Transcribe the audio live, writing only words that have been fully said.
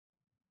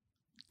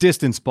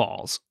Distance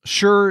balls.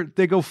 Sure,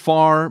 they go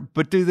far,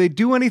 but do they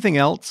do anything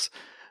else?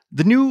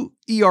 The new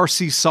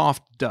ERC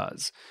Soft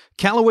does.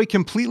 Callaway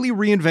completely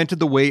reinvented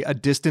the way a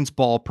distance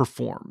ball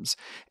performs.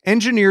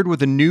 Engineered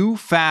with a new,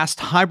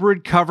 fast,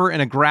 hybrid cover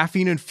and a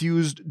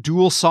graphene-infused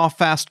dual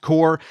soft-fast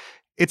core,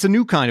 it's a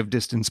new kind of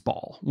distance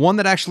ball, one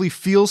that actually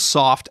feels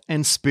soft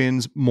and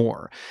spins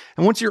more.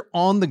 And once you're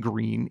on the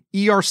green,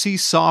 ERC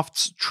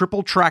Soft's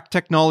triple track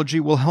technology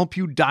will help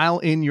you dial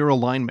in your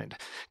alignment.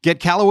 Get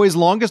Callaway's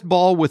longest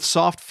ball with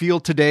soft feel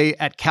today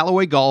at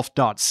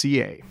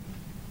CallawayGolf.ca.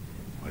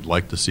 I'd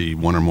like to see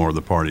one or more of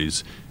the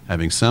parties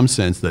having some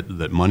sense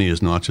that money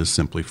is not just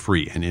simply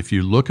free. And if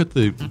you look at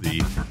the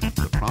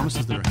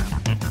promises that are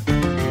happening.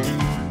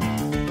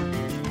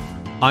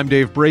 I'm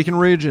Dave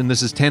Breckenridge, and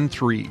this is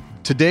 10-3.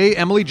 Today,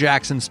 Emily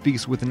Jackson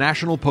speaks with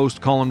National Post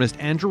columnist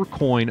Andrew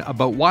Coyne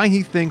about why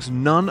he thinks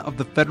none of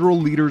the federal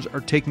leaders are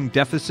taking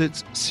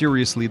deficits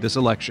seriously this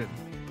election.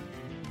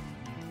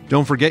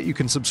 Don't forget you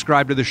can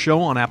subscribe to the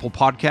show on Apple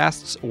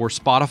Podcasts or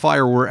Spotify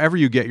or wherever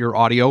you get your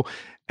audio,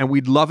 and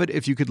we'd love it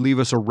if you could leave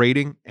us a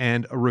rating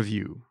and a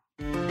review.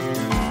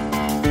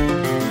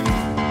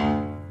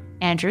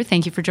 Andrew,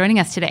 thank you for joining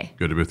us today.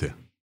 Good to be with you.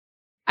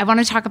 I want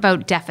to talk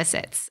about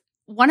deficits.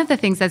 One of the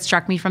things that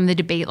struck me from the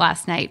debate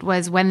last night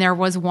was when there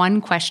was one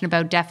question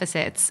about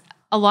deficits,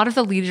 a lot of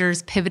the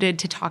leaders pivoted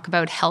to talk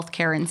about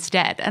healthcare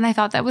instead. And I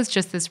thought that was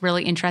just this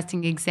really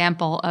interesting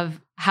example of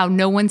how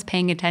no one's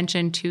paying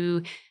attention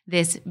to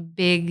this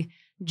big,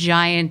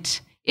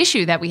 giant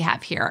issue that we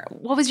have here.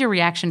 What was your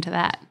reaction to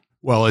that?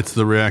 Well, it's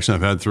the reaction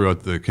I've had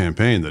throughout the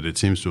campaign that it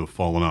seems to have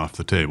fallen off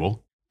the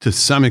table to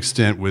some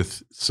extent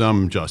with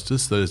some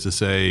justice. That is to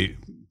say,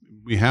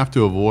 we have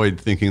to avoid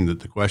thinking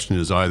that the question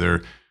is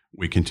either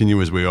we continue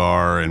as we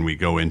are and we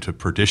go into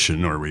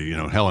perdition, or we,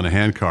 hell in a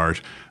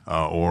handcart,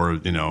 or,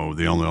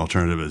 the only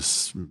alternative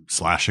is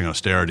slashing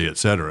austerity, et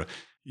cetera.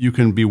 You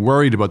can be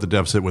worried about the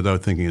deficit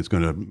without thinking it's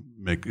going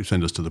to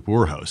send us to the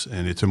poorhouse.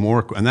 And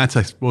and that's,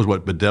 I suppose,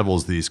 what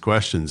bedevils these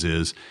questions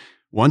is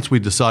once we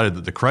decided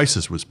that the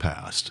crisis was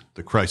past,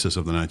 the crisis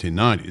of the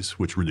 1990s,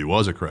 which really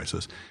was a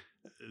crisis,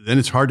 then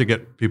it's hard to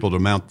get people to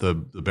mount the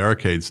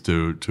barricades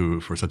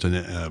for such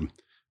an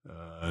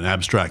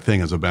abstract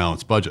thing as a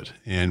balanced budget.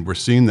 And we're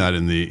seeing that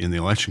in the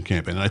election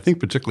campaign. And I think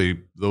particularly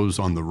those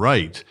on the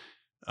right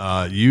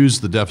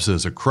use the deficit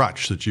as a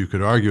crutch, that you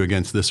could argue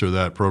against this or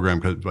that program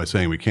by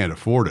saying we can't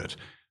afford it.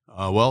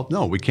 Well,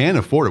 no, we can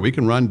afford it. We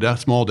can run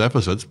small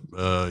deficits,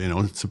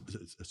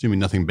 assuming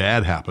nothing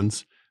bad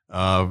happens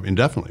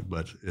indefinitely.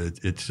 But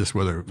it's just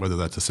whether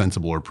that's a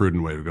sensible or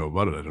prudent way to go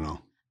about it, I don't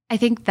know. I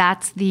think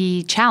that's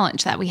the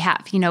challenge that we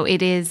have.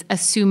 It is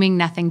assuming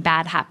nothing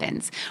bad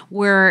happens.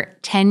 We're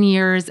 10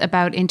 years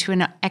about into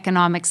an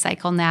economic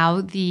cycle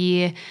now.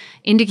 The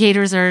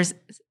indicators are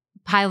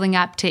piling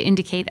up to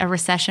indicate a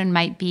recession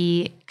might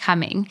be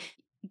coming.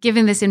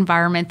 Given this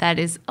environment that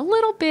is a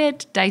little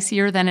bit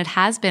dicier than it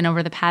has been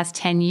over the past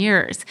 10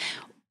 years,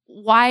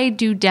 why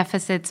do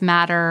deficits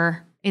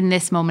matter in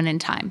this moment in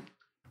time?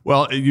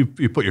 Well, you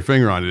put your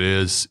finger on it,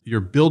 is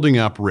you're building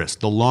up risk.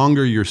 The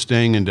longer you're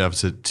staying in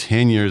deficit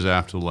 10 years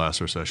after the last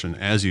recession,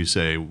 as you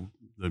say,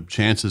 the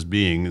chances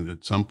being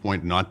at some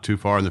point not too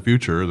far in the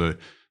future,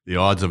 the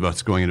odds of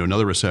us going into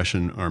another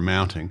recession are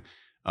mounting.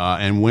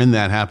 And when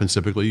that happens,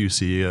 typically you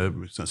see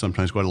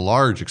sometimes quite a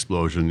large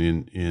explosion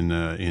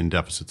in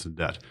deficits and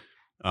debt.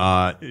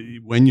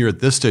 When you're at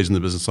this stage in the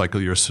business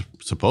cycle, you're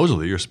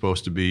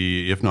supposed to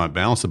be, if not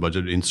balance the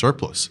budget, in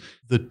surplus.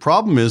 The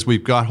problem is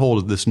we've got hold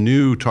of this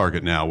new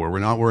target now where we're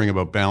not worrying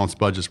about balanced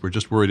budgets. We're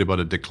just worried about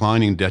a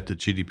declining debt to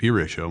GDP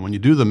ratio. And when you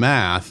do the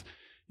math,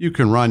 you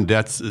can run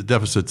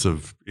deficits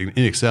of in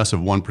excess of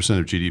 1%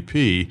 of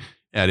GDP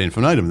ad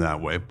infinitum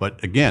that way.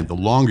 But again, the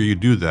longer you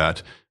do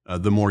that,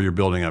 the more you're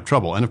building up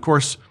trouble. And of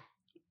course,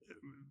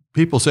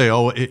 people say,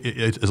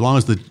 as long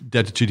as the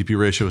debt to GDP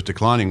ratio is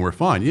declining, we're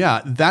fine. Yeah,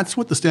 that's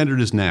what the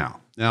standard is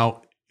now.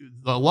 Now,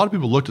 a lot of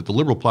people looked at the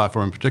Liberal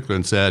platform in particular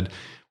and said,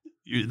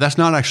 that's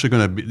not actually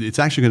going to be, it's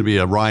actually going to be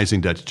a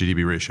rising debt to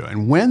GDP ratio.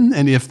 And when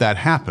and if that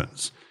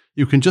happens,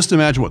 you can just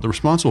imagine what the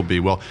response will be.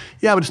 Well,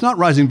 yeah, but it's not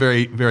rising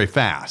very, very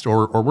fast,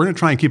 or we're going to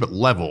try and keep it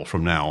level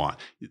from now on.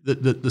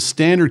 The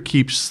standard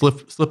keeps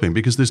slipping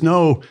because there's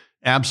no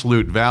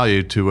absolute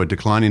value to a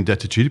declining debt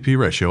to GDP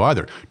ratio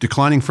either.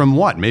 Declining from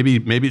what? Maybe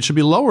it should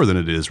be lower than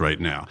it is right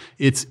now.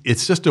 It's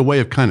just a way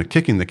of kind of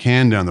kicking the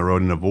can down the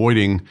road and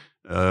avoiding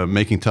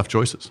making tough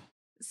choices.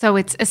 So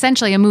it's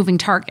essentially a moving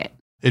target.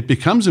 It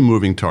becomes a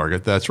moving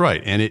target, that's right.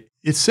 And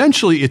it's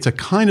a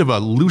kind of a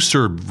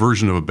looser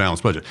version of a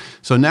balanced budget.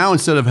 So now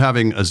instead of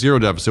having a zero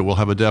deficit, we'll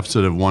have a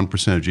deficit of 1%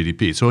 of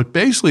GDP. So it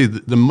basically,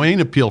 the main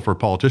appeal for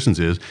politicians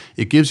is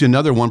it gives you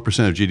another 1%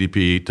 of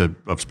GDP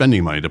of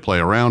spending money to play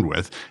around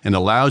with and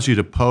allows you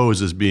to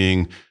pose as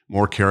being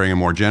more caring and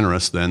more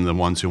generous than the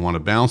ones who want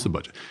to balance the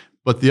budget.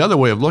 But the other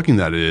way of looking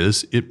at it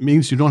is it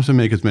means you don't have to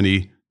make as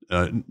many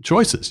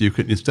choices. You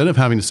could, instead of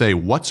having to say,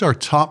 what's our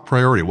top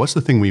priority? What's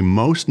the thing we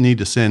most need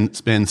to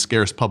spend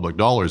scarce public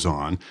dollars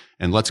on?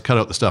 And let's cut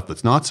out the stuff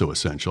that's not so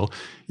essential.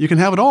 You can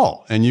have it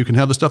all. And you can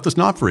have the stuff that's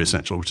not very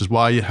essential, which is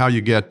how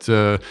you get,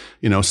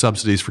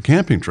 subsidies for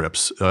camping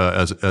trips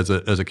as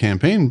a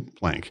campaign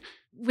plank.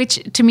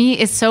 Which to me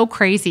is so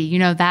crazy.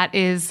 That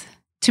is,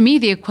 to me,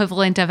 the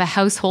equivalent of a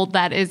household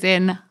that is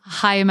in a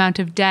high amount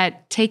of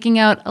debt, taking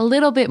out a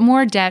little bit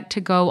more debt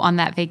to go on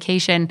that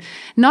vacation,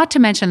 not to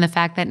mention the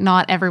fact that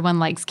not everyone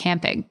likes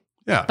camping.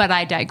 Yeah. But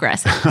I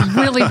digress. It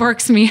really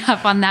works me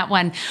up on that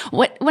one.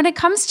 When it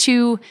comes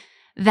to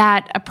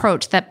that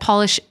approach that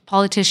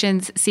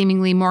politicians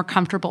seemingly more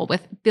comfortable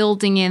with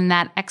building in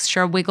that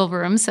extra wiggle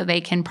room so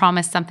they can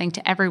promise something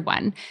to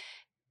everyone,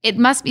 it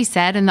must be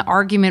said, and the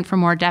argument for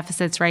more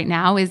deficits right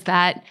now is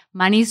that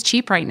money's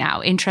cheap right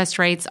now. Interest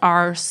rates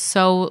are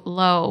so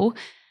low.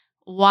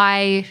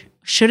 Why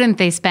shouldn't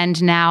they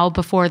spend now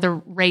before the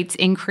rates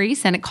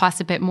increase and it costs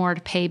a bit more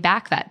to pay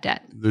back that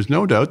debt? There's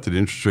no doubt that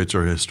interest rates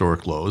are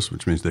historic lows,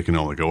 which means they can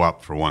only go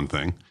up, for one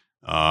thing.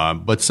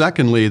 But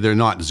secondly, they're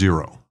not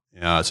zero.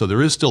 So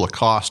there is still a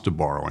cost to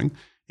borrowing.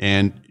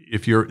 And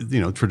if you're,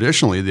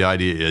 traditionally the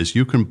idea is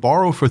you can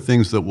borrow for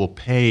things that will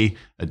pay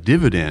a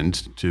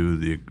dividend to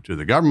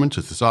the government,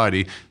 to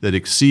society, that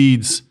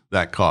exceeds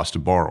that cost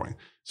of borrowing.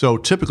 So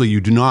typically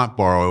you do not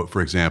borrow,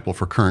 for example,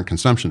 for current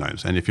consumption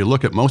items. And if you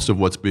look at most of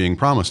what's being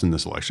promised in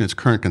this election, it's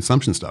current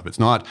consumption stuff. It's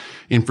not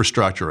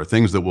infrastructure or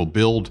things that will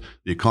build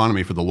the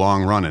economy for the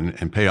long run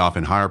and pay off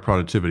in higher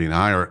productivity and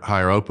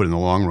higher output in the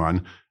long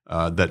run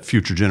that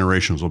future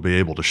generations will be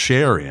able to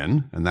share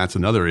in. And that's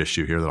another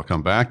issue here that I'll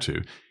come back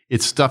to.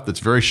 It's stuff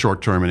that's very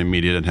short-term and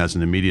immediate and has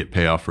an immediate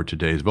payoff for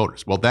today's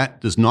voters. Well, that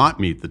does not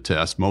meet the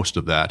test, most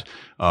of that,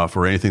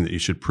 for anything that you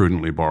should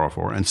prudently borrow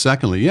for. And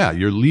secondly,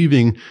 you're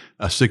leaving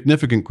a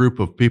significant group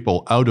of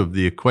people out of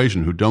the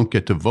equation who don't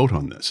get to vote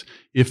on this.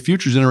 If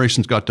future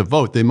generations got to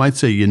vote, they might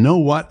say, you know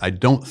what, I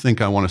don't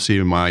think I want to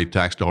see my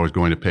tax dollars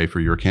going to pay for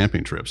your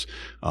camping trips.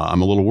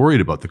 I'm a little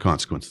worried about the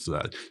consequences of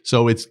that.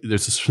 So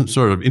there's some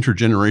sort of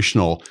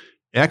intergenerational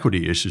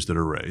equity issues that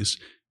are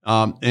raised.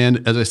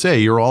 And as I say,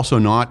 you're also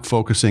not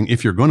focusing,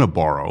 if you're going to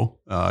borrow,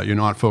 you're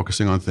not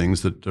focusing on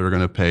things that are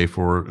going to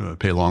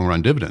pay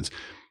long-run dividends.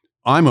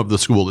 I'm of the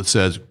school that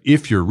says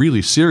if you're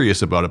really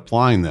serious about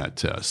applying that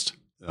test,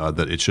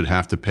 that it should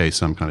have to pay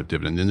some kind of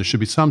dividend. And there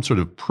should be some sort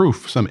of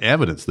proof, some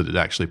evidence that it's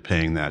actually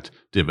paying that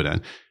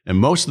dividend. And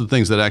most of the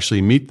things that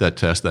actually meet that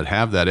test that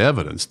have that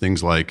evidence,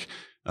 things like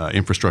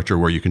infrastructure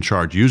where you can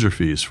charge user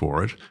fees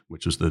for it,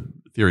 which is the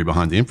theory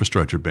behind the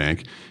infrastructure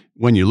bank.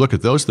 When you look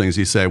at those things,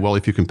 you say, well,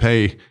 if you can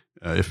pay,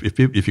 if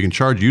you can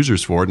charge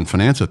users for it and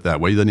finance it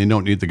that way, then you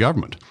don't need the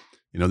government.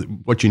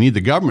 What you need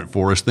the government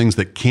for is things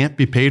that can't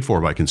be paid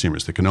for by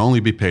consumers, that can only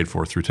be paid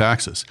for through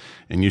taxes.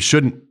 And you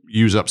shouldn't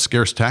use up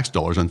scarce tax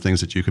dollars on things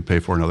that you could pay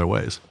for in other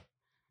ways.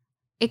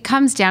 It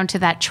comes down to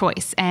that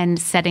choice and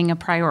setting a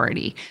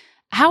priority.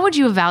 How would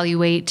you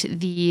evaluate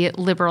the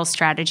Liberal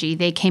strategy?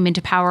 They came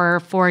into power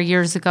 4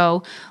 years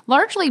ago,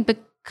 largely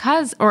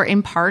because, or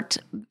in part,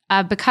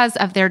 because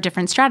of their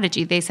different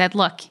strategy. They said,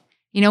 look,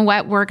 you know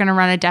what? We're going to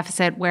run a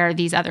deficit where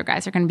these other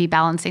guys are going to be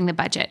balancing the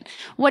budget.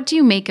 What do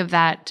you make of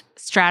that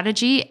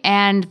strategy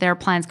and their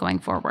plans going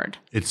forward?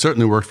 It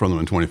certainly worked for them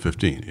in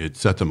 2015. It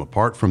set them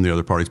apart from the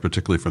other parties,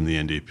 particularly from the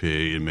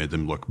NDP. It made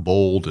them look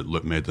bold. It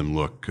made them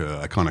look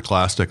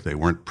iconoclastic. They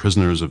weren't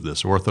prisoners of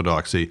this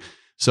orthodoxy.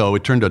 So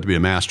it turned out to be a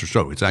master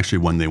stroke. It's actually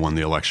when they won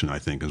the election, I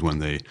think it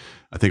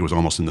was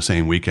almost in the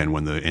same weekend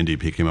when the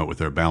NDP came out with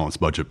their balanced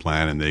budget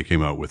plan, and they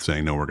came out with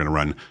saying, no, we're going to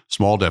run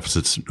small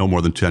deficits, no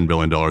more than $10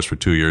 billion for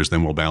 2 years,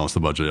 then we'll balance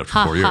the budget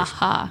after 4 years.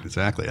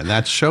 Exactly. And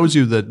that shows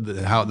you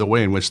the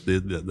way in which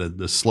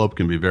the slope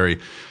can be very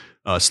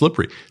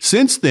slippery.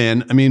 Since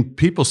then,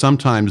 people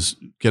sometimes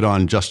get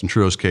on Justin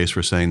Trudeau's case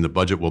for saying the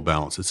budget will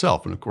balance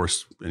itself. And of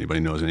course, anybody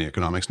knows any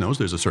economics knows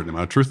there's a certain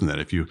amount of truth in that.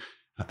 If you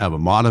have a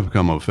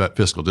modicum of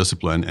fiscal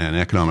discipline and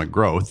economic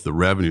growth, the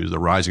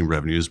rising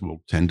revenues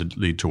will tend to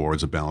lead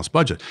towards a balanced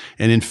budget.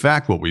 And in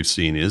fact, what we've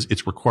seen is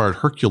it's required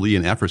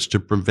Herculean efforts to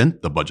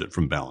prevent the budget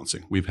from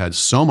balancing. We've had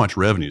so much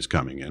revenues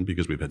coming in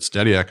because we've had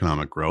steady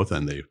economic growth,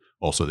 and they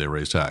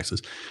raised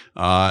taxes.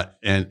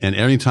 And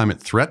any time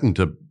it threatened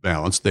to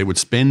balance, they would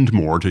spend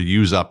more to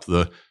use up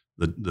the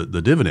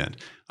dividend.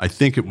 I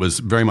think it was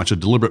very much a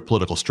deliberate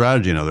political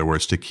strategy, in other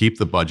words, to keep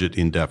the budget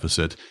in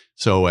deficit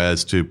so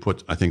as to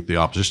put, I think, the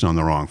opposition on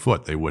the wrong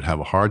foot. They would have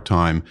a hard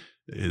time.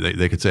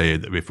 They could say,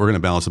 if we're going to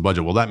balance the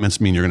budget, well, that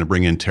must mean you're going to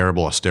bring in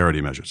terrible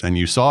austerity measures. And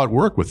you saw it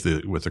work with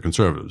the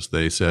Conservatives.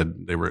 They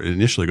said they were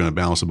initially going to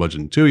balance the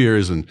budget in 2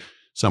 years, and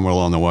somewhere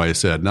along the way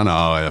said,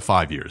 no,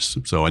 5 years.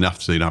 So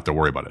enough so you don't have to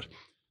worry about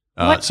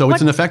it. So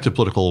it's an effective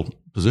political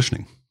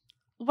positioning.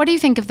 What do you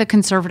think of the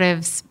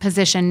Conservatives'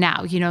 position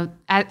now?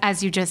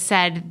 As you just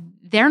said,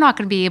 they're not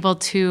going to be able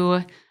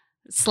to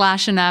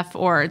slash enough,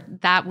 or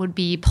that would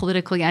be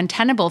politically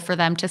untenable for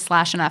them to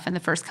slash enough in the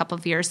first couple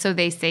of years. So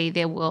they say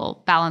they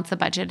will balance the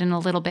budget in a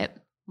little bit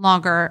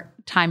longer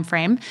time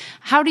frame.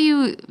 How do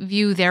you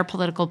view their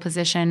political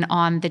position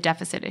on the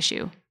deficit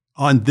issue?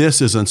 On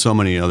this, as on so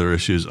many other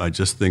issues, I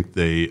just think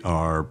they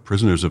are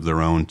prisoners of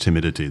their own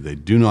timidity. They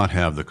do not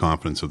have the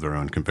confidence of their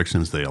own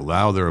convictions. They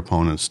allow their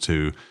opponents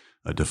to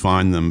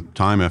define them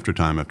time after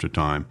time after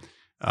time.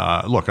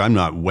 Look, I'm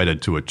not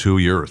wedded to a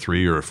 2-year or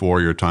 3-year or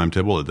 4-year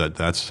timetable.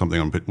 That's something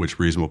on which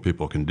reasonable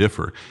people can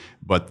differ.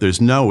 But there's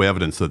no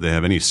evidence that they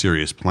have any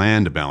serious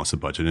plan to balance the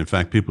budget. In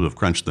fact, people who have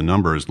crunched the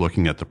numbers,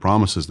 looking at the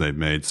promises they've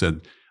made, said,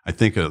 I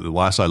think the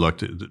last I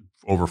looked,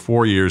 over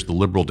 4 years, the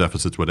Liberal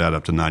deficits would add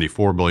up to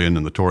 $94 billion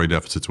and the Tory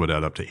deficits would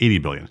add up to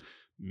 $80 billion.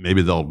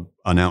 Maybe they'll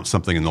announce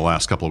something in the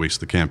last couple of weeks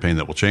of the campaign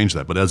that will change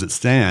that. But as it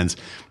stands,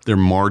 they're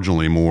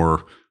marginally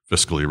more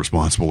fiscally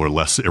responsible or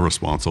less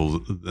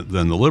irresponsible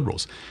than the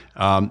Liberals.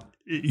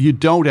 You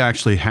don't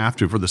actually have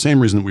to, for the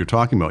same reason that we were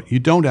talking about, you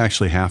don't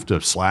actually have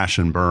to slash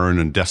and burn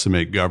and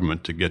decimate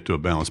government to get to a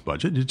balanced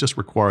budget. It just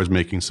requires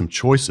making some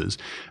choices.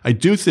 I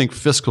do think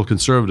fiscal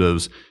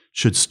conservatives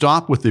should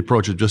stop with the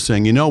approach of just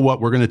saying, you know what,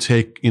 we're going to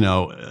take,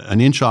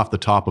 an inch off the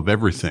top of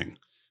everything,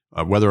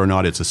 whether or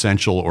not it's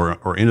essential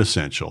or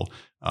inessential.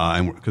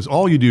 And because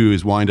all you do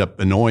is wind up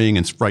annoying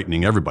and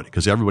frightening everybody,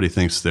 because everybody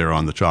thinks they're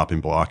on the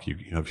chopping block. You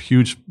have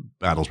huge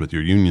battles with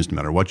your unions no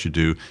matter what you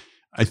do.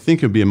 I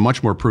think it would be a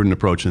much more prudent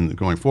approach in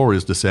going forward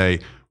is to say,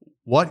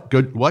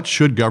 what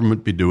should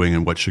government be doing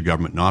and what should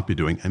government not be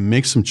doing, and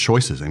make some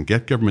choices and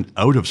get government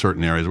out of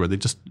certain areas where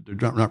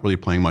they're not really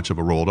playing much of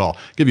a role at all.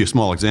 I'll give you a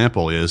small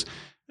example is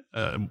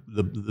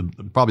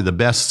probably the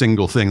best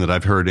single thing that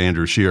I've heard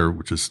Andrew Scheer,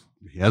 which is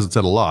he hasn't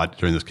said a lot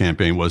during this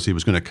campaign, was he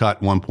was going to cut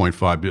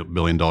 $1.5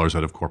 billion out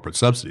of corporate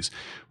subsidies.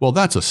 Well,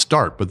 that's a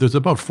start, but there's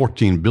about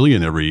 $14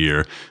 billion every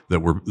year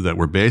that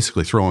we're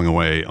basically throwing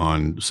away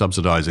on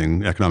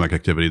subsidizing economic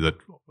activity that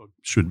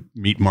should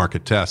meet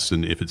market tests,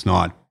 and if it's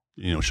not,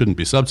 shouldn't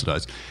be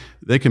subsidized.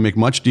 They can make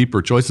much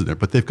deeper choices there,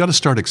 but they've got to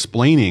start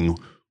explaining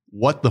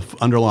what the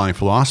underlying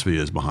philosophy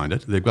is behind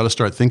it. They've got to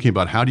start thinking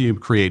about how do you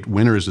create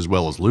winners as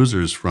well as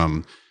losers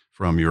from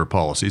your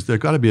policies. They've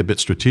got to be a bit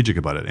strategic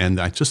about it. And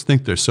I just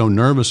think they're so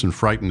nervous and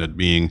frightened at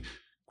being,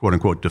 quote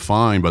unquote,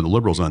 defined by the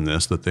Liberals on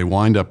this, that they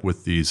wind up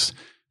with these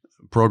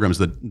programs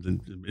that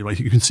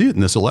you can see it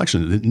in this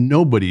election.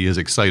 Nobody is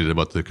excited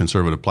about the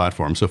Conservative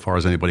platform so far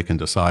as anybody can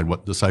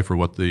decipher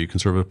what the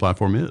Conservative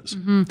platform is.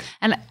 Mm-hmm.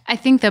 And I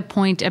think the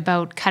point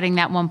about cutting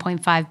that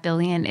 $1.5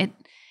 billion,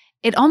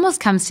 it almost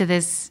comes to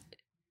this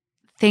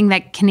thing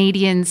that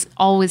Canadians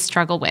always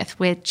struggle with,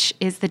 which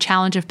is the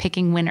challenge of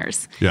picking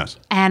winners. Yes.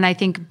 And I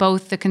think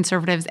both the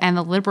Conservatives and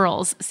the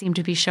Liberals seem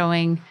to be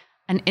showing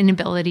an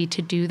inability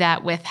to do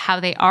that with how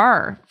they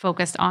are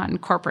focused on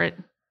corporate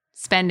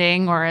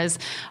spending, or as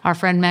our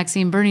friend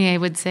Maxime Bernier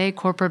would say,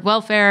 corporate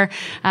welfare.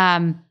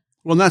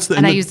 Well,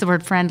 I use the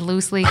word friend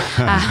loosely.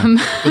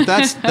 But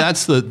that's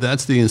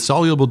the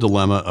insoluble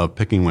dilemma of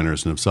picking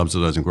winners and of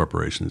subsidizing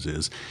corporations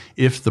is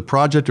if the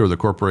project or the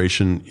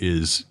corporation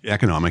is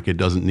economic, it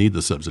doesn't need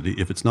the subsidy.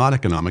 If it's not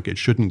economic, it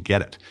shouldn't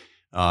get it.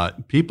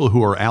 People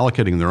who are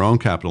allocating their own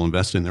capital,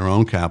 investing their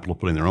own capital,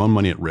 putting their own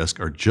money at risk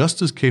are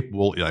just as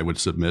capable, I would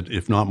submit,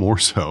 if not more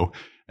so,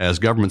 as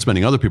government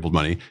spending other people's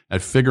money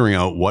at figuring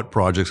out what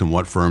projects and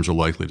what firms are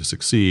likely to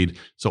succeed.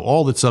 So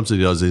all that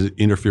subsidy does is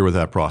interfere with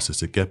that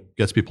process. It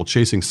gets people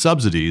chasing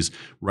subsidies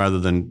rather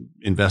than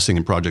investing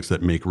in projects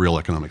that make real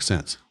economic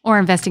sense. Or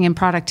investing in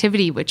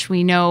productivity, which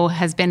we know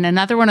has been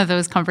another one of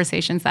those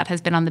conversations that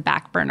has been on the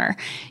back burner.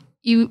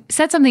 You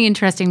said something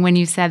interesting when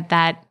you said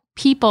that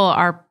people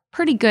are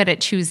pretty good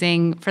at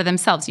choosing for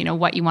themselves,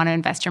 what you want to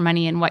invest your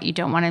money in, what you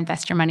don't want to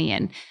invest your money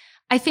in.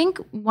 I think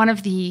one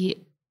of the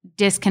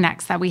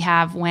disconnects that we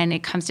have when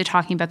it comes to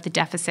talking about the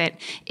deficit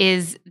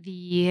is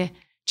the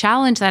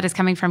challenge that is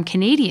coming from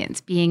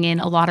Canadians being in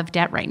a lot of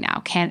debt right now.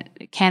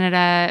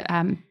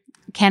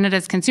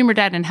 Canada's consumer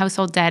debt and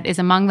household debt is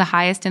among the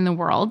highest in the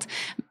world.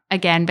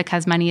 Again,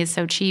 because money is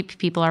so cheap,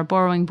 people are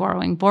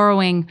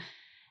borrowing.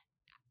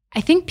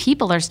 I think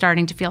people are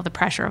starting to feel the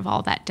pressure of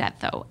all that debt,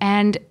 though.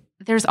 And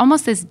there's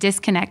almost this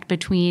disconnect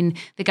between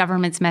the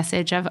government's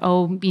message of,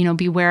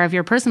 beware of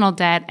your personal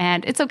debt,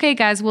 and it's okay,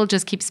 guys, we'll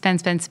just keep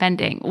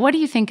spending. What do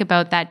you think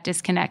about that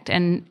disconnect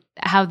and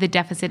how the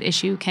deficit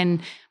issue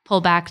can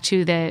pull back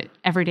to the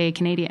everyday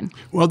Canadian?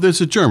 Well, there's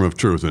a germ of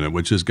truth in it,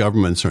 which is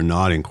governments are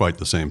not in quite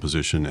the same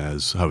position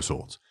as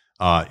households.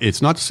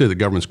 It's not to say that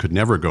governments could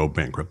never go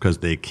bankrupt, because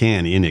they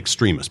can in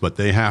extremis, but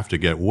they have to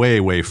get way,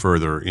 way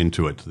further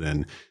into it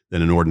than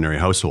an ordinary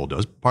household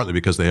does, partly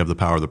because they have the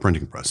power of the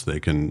printing press. They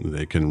can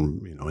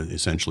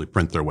essentially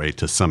print their way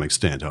to some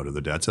extent out of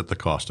the debts at the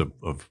cost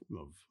of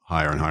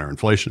higher and higher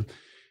inflation.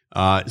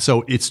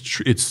 So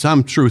it's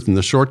some truth in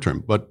the short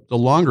term, but the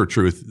longer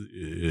truth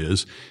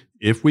is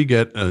if we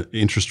get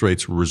interest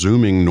rates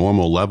resuming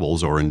normal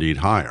levels or indeed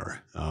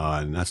higher,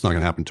 and that's not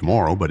going to happen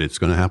tomorrow, but it's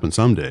going to happen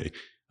someday,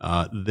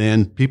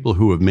 then people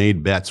who have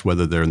made bets,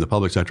 whether they're in the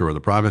public sector or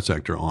the private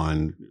sector,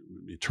 on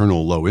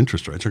eternal low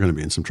interest rates are going to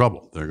be in some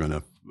trouble. They're going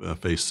to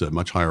face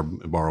much higher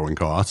borrowing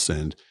costs,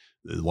 and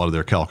a lot of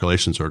their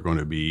calculations are going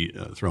to be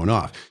thrown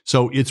off.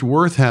 So it's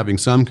worth having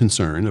some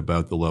concern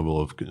about the level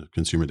of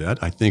consumer debt.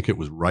 I think it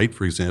was right,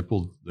 for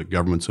example, that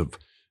governments have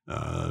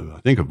I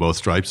think of both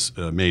stripes,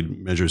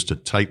 made measures to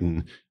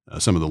tighten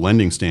some of the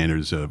lending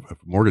standards of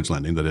mortgage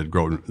lending that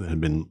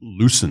had been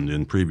loosened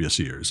in previous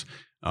years.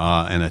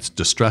 And it's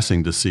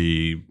distressing to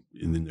see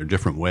in their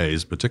different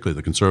ways, particularly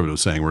the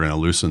conservatives saying we're going to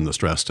loosen the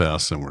stress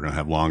tests and we're going to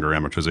have longer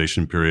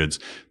amortization periods.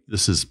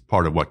 This is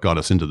part of what got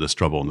us into this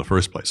trouble in the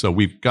first place. So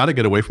we've got to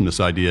get away from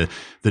this idea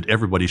that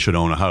everybody should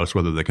own a house,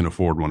 whether they can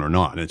afford one or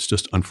not. And it's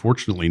just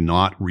unfortunately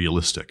not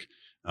realistic.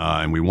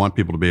 And we want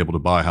people to be able to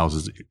buy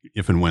houses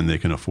if and when they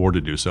can afford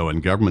to do so.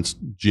 And governments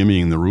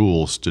jimmying the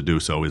rules to do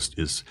so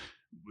is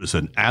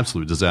an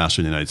absolute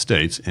disaster in the United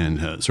States,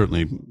 and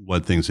certainly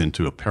led things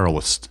into a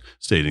perilous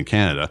state in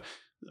Canada.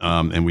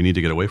 And we need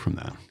to get away from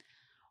that.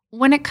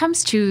 When it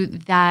comes to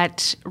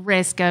that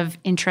risk of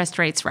interest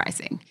rates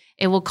rising,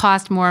 it will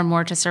cost more and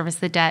more to service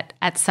the debt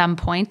at some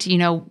point. You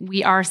know,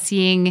 we are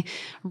seeing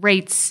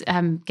rates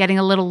getting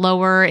a little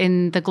lower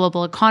in the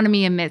global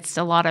economy amidst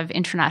a lot of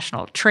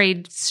international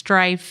trade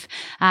strife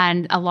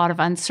and a lot of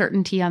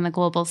uncertainty on the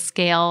global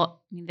scale.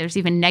 I mean, there's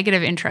even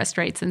negative interest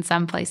rates in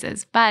some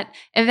places, but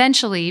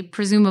eventually,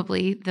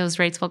 presumably, those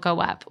rates will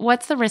go up.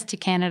 What's the risk to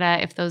Canada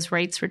if those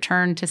rates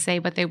return to, say,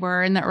 what they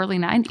were in the early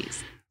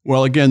 90s?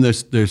 Well, again,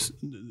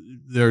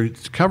 they're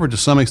covered to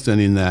some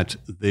extent in that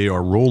they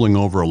are rolling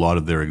over a lot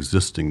of their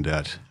existing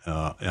debt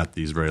at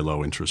these very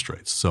low interest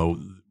rates. So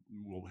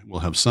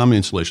we'll have some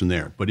insulation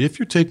there. But if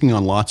you're taking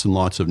on lots and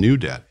lots of new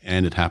debt,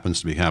 and it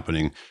happens to be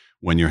happening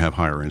when you have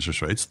higher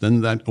interest rates,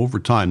 then that over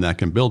time that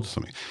can build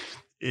something.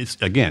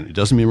 It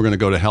doesn't mean we're going to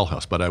go to hell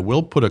house, but I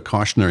will put a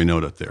cautionary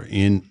note up there.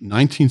 In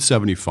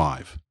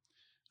 1975,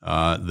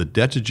 the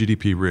debt to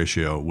GDP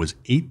ratio was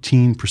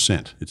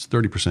 18%. It's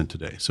 30%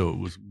 today. So it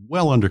was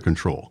well under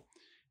control.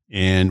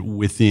 And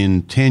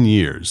within 10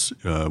 years,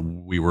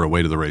 we were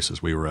away to the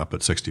races. We were up at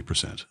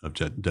 60% of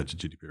debt to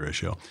GDP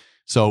ratio.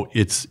 So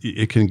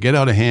it can get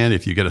out of hand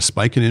if you get a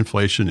spike in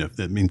inflation.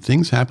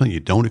 Things happen you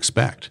don't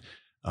expect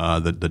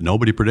that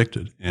nobody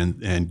predicted,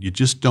 and you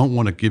just don't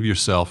want to give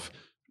yourself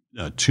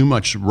too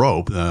much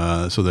rope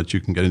so that you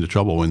can get into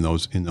trouble in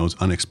those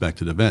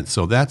unexpected events.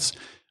 So that's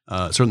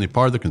certainly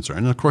part of the concern.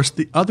 And of course,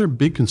 the other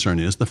big concern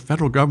is the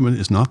federal government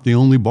is not the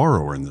only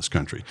borrower in this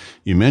country.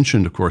 You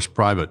mentioned, of course,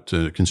 private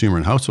consumer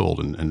and household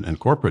and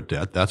corporate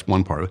debt. That's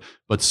one part of it.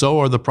 But so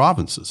are the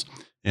provinces.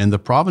 And the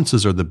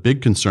provinces are the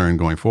big concern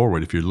going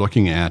forward if you're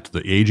looking at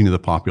the aging of the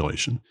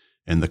population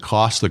and the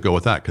costs that go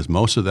with that, because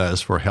most of that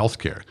is for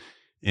healthcare.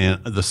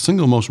 And the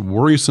single most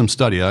worrisome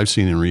study I've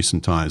seen in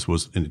recent times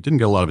was, and it didn't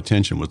get a lot of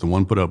attention, was the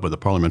one put out by the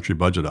Parliamentary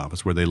Budget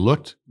Office, where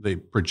they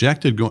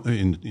projected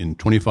in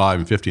 25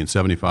 and 50 and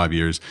 75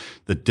 years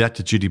the debt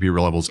to GDP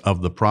levels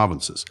of the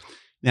provinces.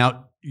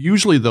 Now,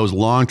 usually those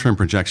long-term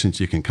projections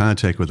you can kind of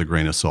take with a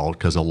grain of salt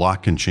because a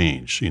lot can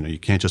change. You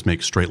can't just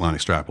make straight line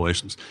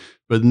extrapolations.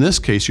 But in this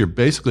case,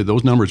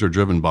 those numbers are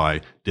driven by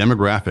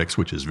demographics,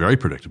 which is very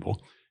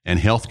predictable, and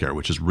healthcare,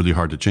 which is really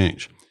hard to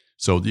change.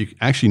 So you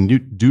actually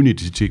do need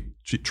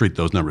to treat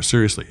those numbers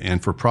seriously.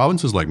 And for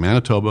provinces like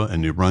Manitoba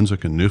and New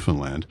Brunswick and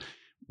Newfoundland,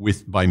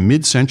 by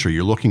mid-century,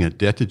 you're looking at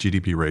debt to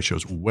GDP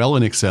ratios well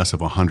in excess of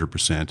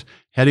 100%,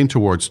 heading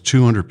towards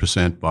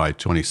 200% by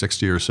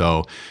 2060 or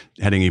so,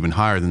 heading even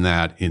higher than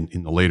that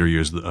in the later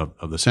years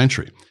of the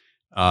century.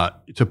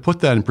 To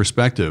put that in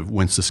perspective,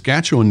 when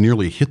Saskatchewan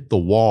nearly hit the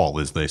wall,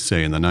 as they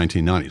say in the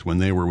 1990s, when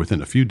they were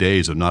within a few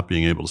days of not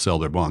being able to sell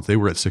their bonds, they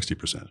were at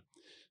 60%.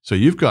 So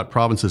you've got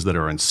provinces that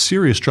are in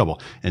serious trouble.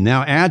 And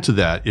now add to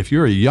that, if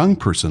you're a young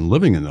person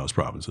living in those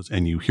provinces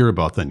and you hear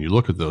about that and you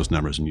look at those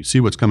numbers and you see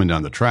what's coming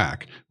down the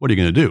track, what are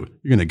you going to do?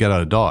 You're going to get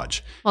out of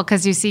Dodge. Well,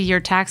 because you see your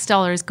tax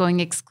dollars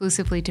going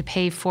exclusively to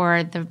pay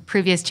for the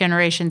previous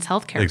generation's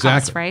healthcare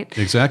costs, right?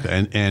 Exactly.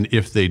 And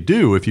if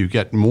you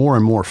get more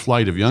and more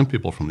flight of young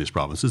people from these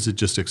provinces, it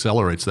just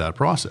accelerates that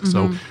process.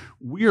 Mm-hmm. So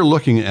we are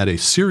looking at a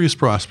serious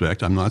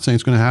prospect. I'm not saying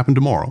it's going to happen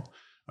tomorrow.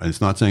 And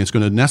it's not saying it's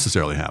going to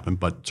necessarily happen,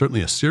 but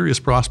certainly a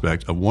serious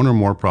prospect of one or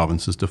more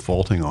provinces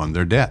defaulting on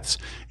their debts.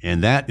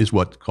 And that is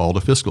what's called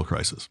a fiscal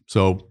crisis.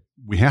 So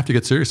we have to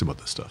get serious about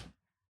this stuff.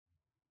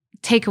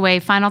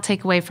 Final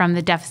takeaway from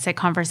the deficit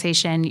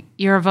conversation.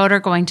 You're a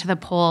voter going to the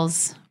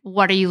polls.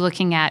 What are you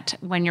looking at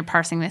when you're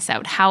parsing this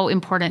out? How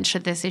important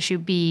should this issue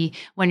be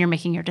when you're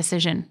making your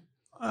decision?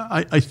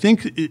 I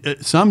think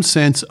some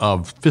sense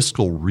of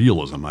fiscal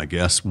realism, I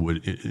guess,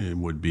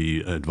 would be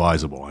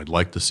advisable. I'd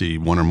like to see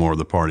one or more of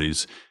the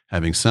parties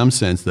having some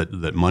sense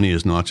that money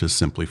is not just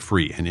simply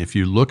free. And if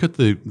you look at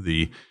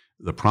the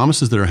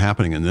promises that are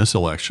happening in this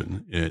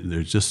election,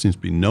 there just seems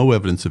to be no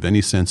evidence of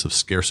any sense of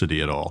scarcity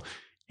at all.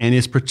 And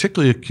it's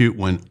particularly acute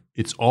when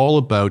it's all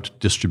about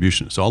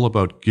distribution. It's all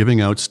about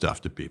giving out stuff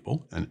to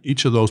people. And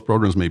each of those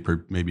programs may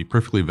be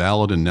perfectly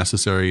valid and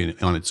necessary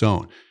on its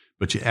own.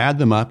 But you add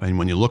them up, and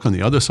when you look on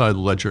the other side of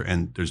the ledger,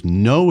 and there's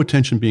no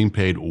attention being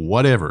paid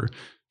whatever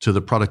to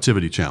the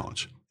productivity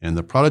challenge. And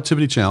the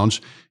productivity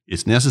challenge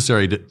is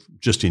necessary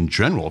just in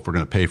general if we're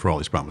going to pay for all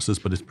these promises,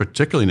 but it's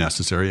particularly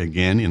necessary,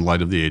 again, in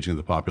light of the aging of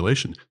the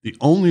population. The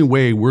only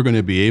way we're going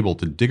to be able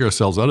to dig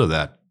ourselves out of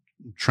that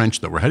trench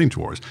that we're heading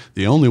towards.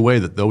 The only way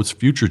that those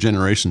future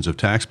generations of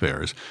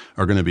taxpayers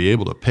are going to be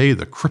able to pay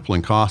the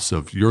crippling costs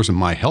of yours and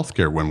my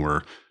healthcare when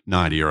we're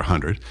 90 or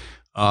 100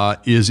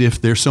 is if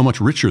they're so much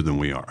richer than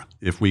we are.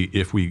 If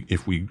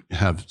we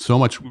have so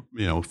much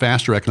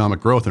faster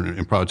economic growth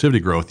and productivity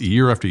growth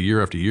year after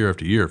year after year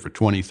after year for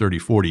 20, 30,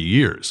 40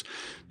 years,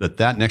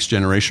 that next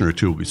generation or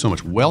two will be so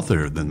much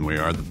wealthier than we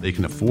are that they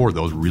can afford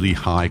those really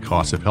high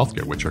costs of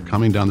healthcare, which are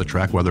coming down the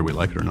track whether we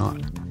like it or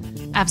not.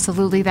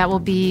 Absolutely. That will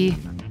be,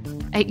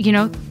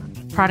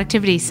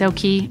 productivity, so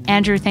key.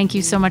 Andrew, thank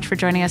you so much for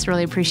joining us.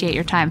 Really appreciate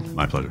your time.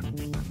 My pleasure.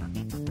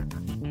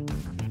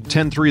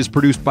 10-3 is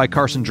produced by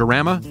Carson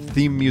Jarama.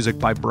 Theme music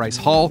by Bryce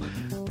Hall.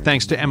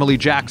 Thanks to Emily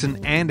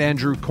Jackson and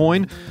Andrew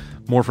Coyne.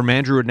 More from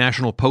Andrew at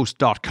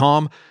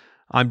nationalpost.com.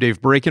 I'm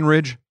Dave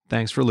Breckenridge.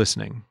 Thanks for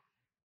listening.